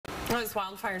As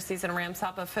wildfire season ramps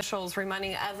up, officials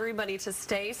reminding everybody to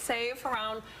stay safe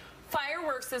around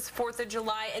fireworks this 4th of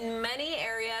July. In many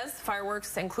areas,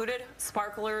 fireworks included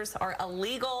sparklers are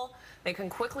illegal. They can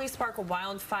quickly spark a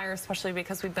wildfire, especially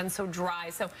because we've been so dry.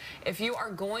 So if you are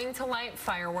going to light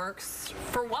fireworks,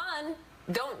 for one,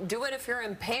 don't do it if you're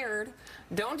impaired.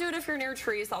 Don't do it if you're near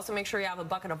trees. Also, make sure you have a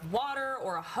bucket of water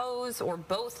or a hose or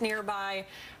both nearby.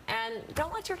 And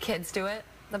don't let your kids do it.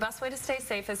 The best way to stay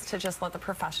safe is to just let the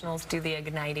professionals do the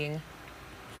igniting.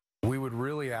 We would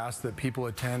really ask that people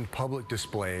attend public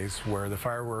displays where the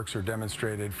fireworks are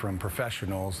demonstrated from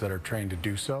professionals that are trained to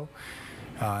do so.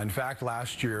 In fact,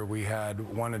 last year we had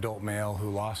one adult male who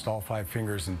lost all 5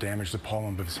 fingers and damaged the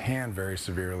palm of his hand very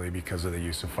severely because of the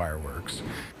use of fireworks.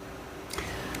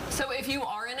 So if you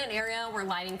are in an area where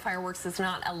lighting fireworks is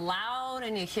not allowed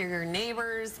and you hear your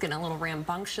neighbors getting a little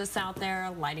rambunctious out there,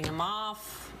 lighting them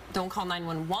off, don't call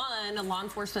 911. Law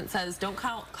enforcement says don't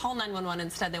call 911.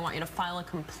 Instead, they want you to file a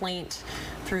complaint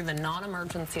through the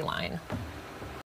non-emergency line.